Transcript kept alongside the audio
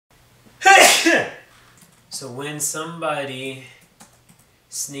So when somebody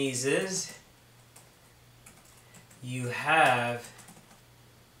sneezes, you have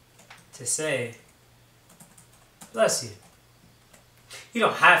to say, bless you. You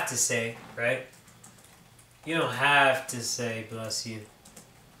don't have to say, right? You don't have to say bless you.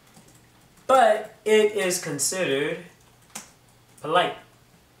 But it is considered polite.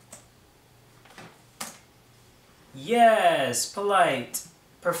 Yes, polite.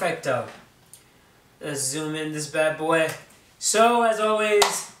 Perfecto. Let's zoom in this bad boy. So, as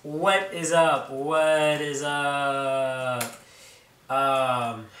always, what is up? What is up?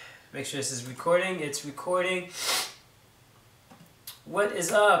 Make sure this is recording. It's recording. What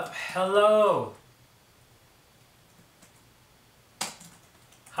is up? Hello.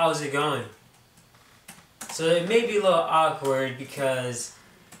 How's it going? So it may be a little awkward because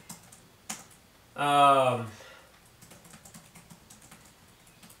I'm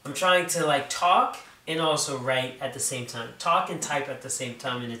trying to like talk and also write at the same time. Talk and type at the same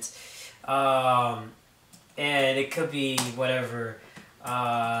time, and it's and it could be whatever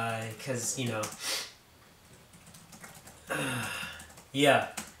because you know yeah,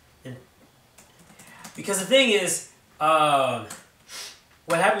 and because the thing is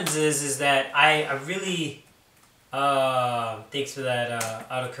what happens is that I really thanks for that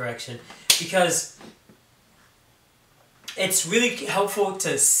autocorrection, because it's really helpful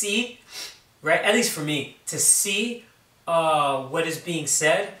to see, right? At least for me, to see what is being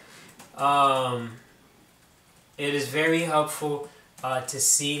said. It is very helpful to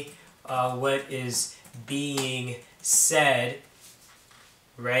see what is being said,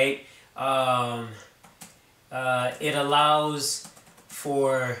 right? It allows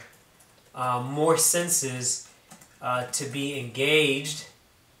for more senses to be engaged,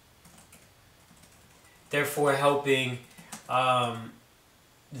 therefore helping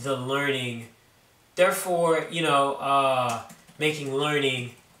the learning, therefore, you know, making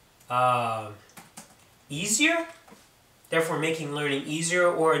learning easier, therefore making learning easier.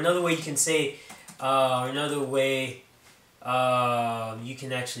 Or another way you can say, another way you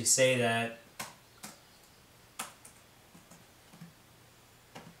can actually say that,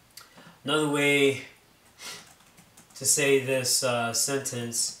 another way to say this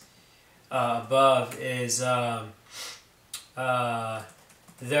sentence above is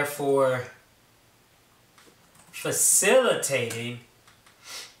therefore facilitating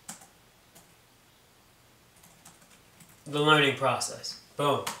the learning process.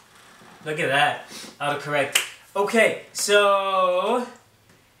 Boom. Look at that. Autocorrect. Okay, so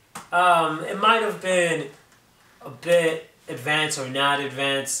it might have been a bit advanced or not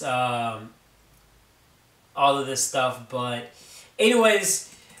advanced, all of this stuff, but anyways,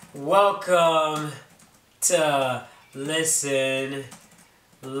 welcome to Listen,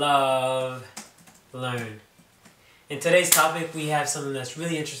 Love, Learn. In today's topic, we have something that's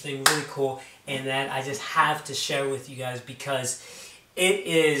really interesting, really cool, and that I just have to share with you guys because it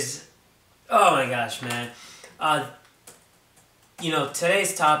is, oh my gosh, man. You know,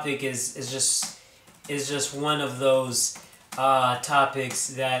 today's topic is just one of those topics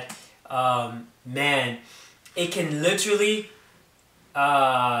that, man, it can literally,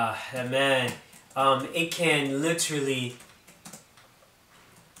 it can literally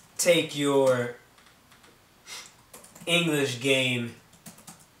take your English game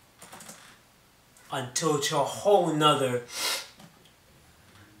until to a whole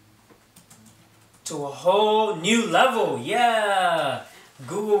new level. Yeah,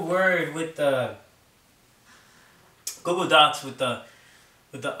 Google Word with the Google Docs with the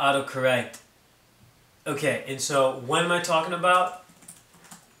autocorrect. Okay, and so what am I talking about?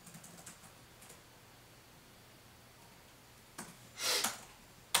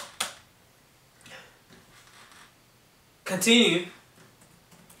 Continue.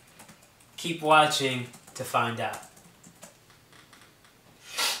 Keep watching to find out.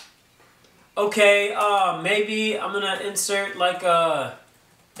 Okay, maybe I'm gonna insert like a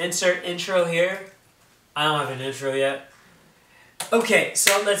intro here. I don't have an intro yet. Okay,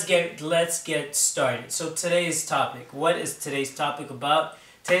 so let's get started. So today's topic. What is today's topic about?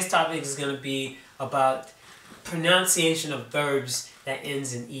 Today's topic is gonna be about pronunciation of verbs that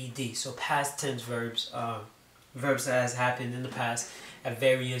ends in ed. So past tense verbs, verbs that has happened in the past at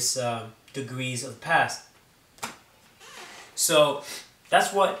various degrees of the past. So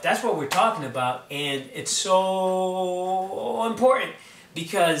that's what we're talking about, and it's so important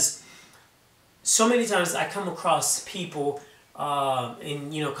because so many times I come across people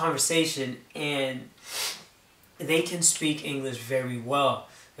in conversation, and they can speak English very well.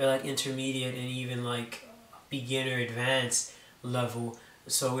 They're like intermediate and even like beginner, advanced level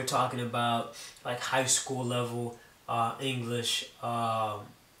So we're talking about like high school level English,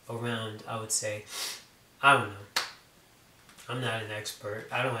 around, I would say. I don't know. I'm not an expert.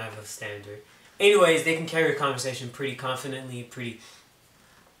 I don't have a standard. Anyways, they can carry a conversation pretty confidently, pretty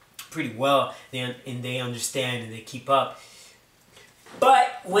well, and they understand and they keep up.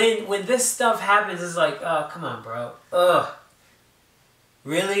 But when this stuff happens, it's like, oh, come on, bro. Ugh.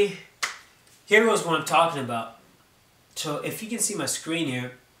 Really? Here goes what I'm talking about. So if you can see my screen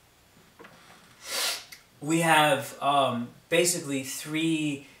here, we have basically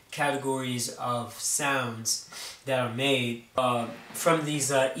 3 categories of sounds that are made from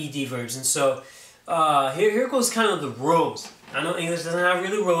these ed verbs. And so here goes kind of the rules. I know English doesn't have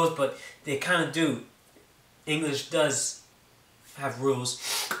really rules, but they kind of do. English does have rules.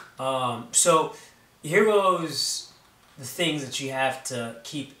 So here goes the things that you have to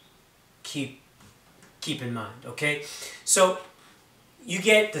keep in mind, okay? So you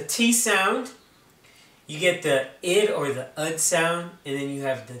get the T sound, you get the id or the ud sound, and then you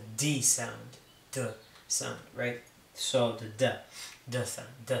have the D sound, the sound, right? So the the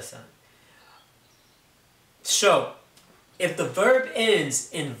sound. So if the verb ends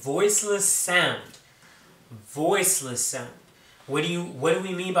in voiceless sound, what do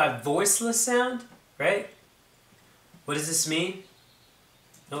we mean by voiceless sound, right? What does this mean?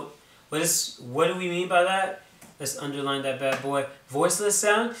 Nope. What do we mean by that? Let's underline that bad boy. Voiceless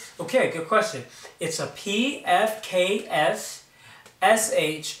sound? Okay, good question. It's a P, F, K, S,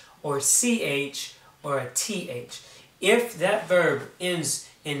 SH, or CH, or a TH. If that verb ends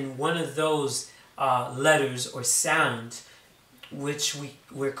in one of those letters or sounds, which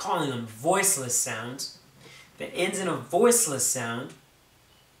we're calling them voiceless sounds, that ends in a voiceless sound,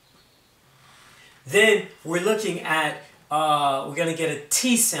 then we're looking at, we're going to get a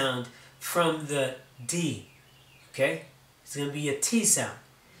T sound from the D. Okay? It's going to be a T sound.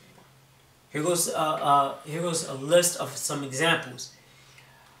 Here goes a list of some examples.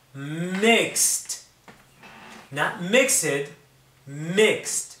 Mixed. Not mixed.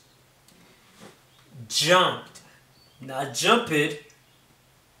 Mixed. Jumped. Not jumped.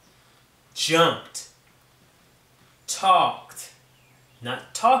 Jumped. Talked.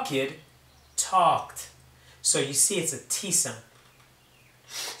 Not talked. Talked. So you see it's a T sound.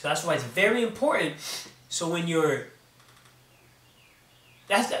 So that's why it's very important. So when you're,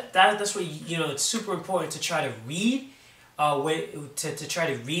 that's why, you know, it's super important to try to read, to try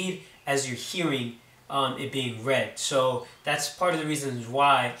to read as you're hearing it being read. So that's part of the reasons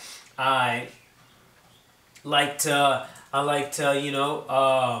why I like to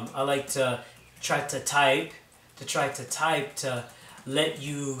try to type to let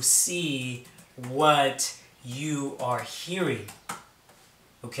you see what you are hearing.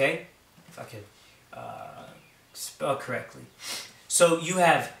 Okay, if I can spell correctly. So you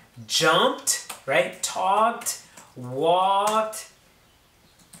have jumped, right? Talked, walked,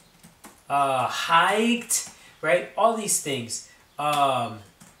 hiked, right? All these things.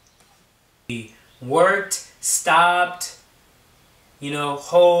 Worked, stopped, you know,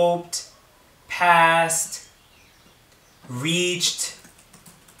 hoped, passed, reached,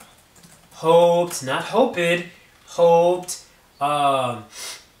 hoped, not hoped, hoped,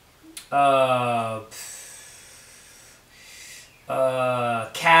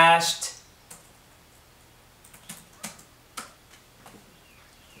 cashed,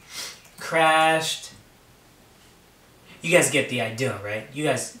 crashed. You guys get the idea, right? You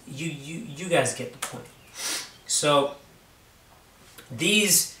guys get the point. So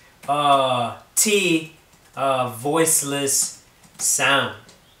these T voiceless sound.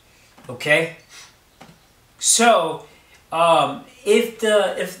 Okay? So if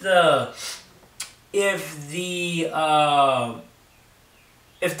the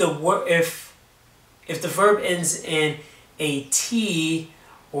verb ends in a T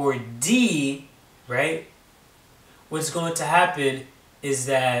or D, right? What's going to happen is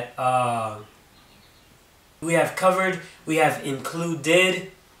that we have covered, we have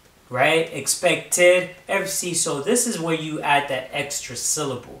included, right? Expected, FC. So this is where you add that extra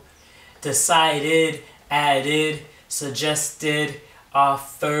syllable. Decided, added, suggested,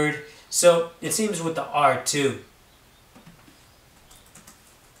 offered. So it seems with the R too.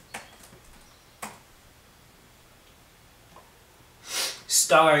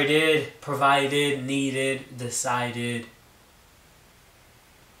 Started, provided, needed, decided.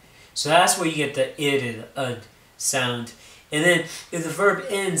 So that's where you get the id and the ud sound. And then if the verb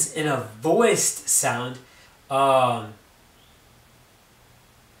ends in a voiced sound,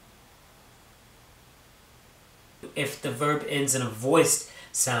 if the verb ends in a voiced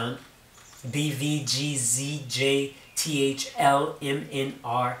sound, B, V, G, Z, J,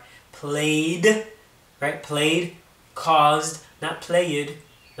 THLMNR. Played, right? Played, caused, not played,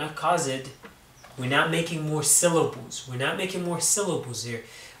 not caused. We're not making more syllables. We're not making more syllables here.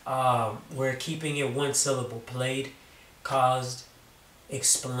 We're keeping it one syllable. Played, caused,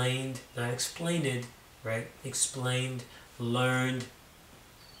 explained, not explained, right? Explained, learned,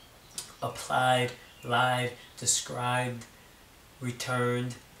 applied, lied, described,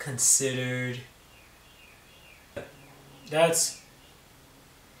 returned, considered. That's,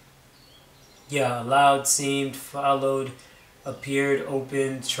 yeah, allowed, seemed, followed, appeared,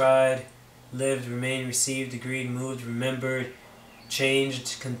 opened, tried, lived, remained, received, agreed, moved, remembered,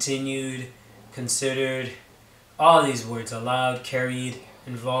 changed, continued, considered. All these words. Allowed, carried,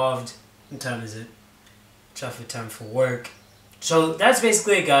 involved. What time is it? Traffic time for work. So that's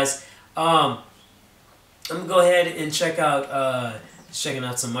basically it, guys. I'm gonna go ahead and check out checking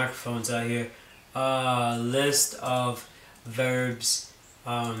out some microphones out here. List of verbs.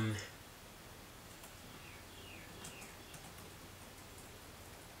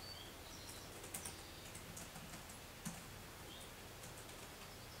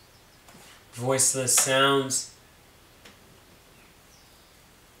 Voiceless sounds.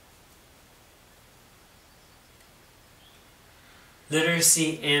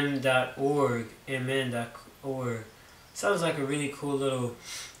 LiteracyM.org, mn.org. Sounds like a really cool little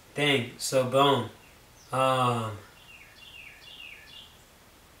thing. So boom.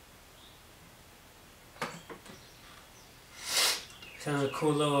 Sounds a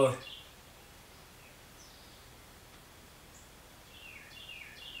cool little.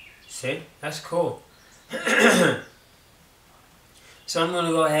 See? That's cool. So I'm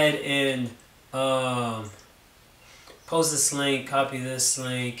gonna go ahead and post this link, copy this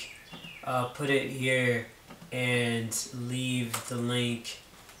link, put it here, and leave the link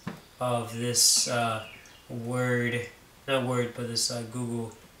of this Word, not Word, but this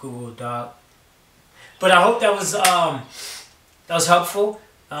Google Doc. But I hope that was helpful,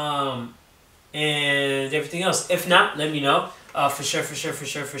 and everything else. If not, let me know. For sure.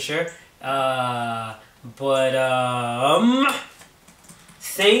 But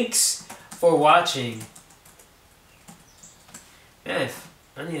thanks for watching. Man,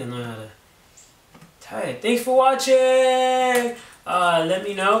 I need to know how to type. Thanks for watching. Let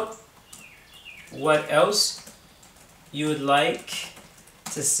me know what else you would like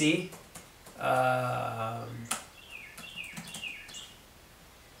to see.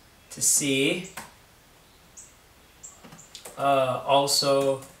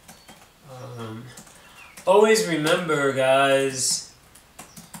 Also, always remember, guys.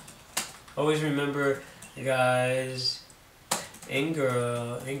 Always remember, guys and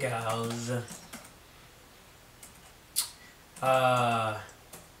gals, that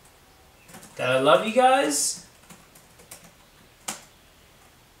I love you guys,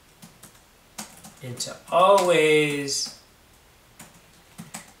 and to always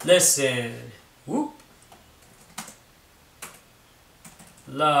listen, whoop,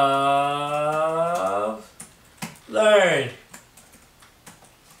 love, learn.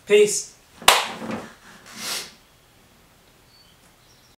 Peace.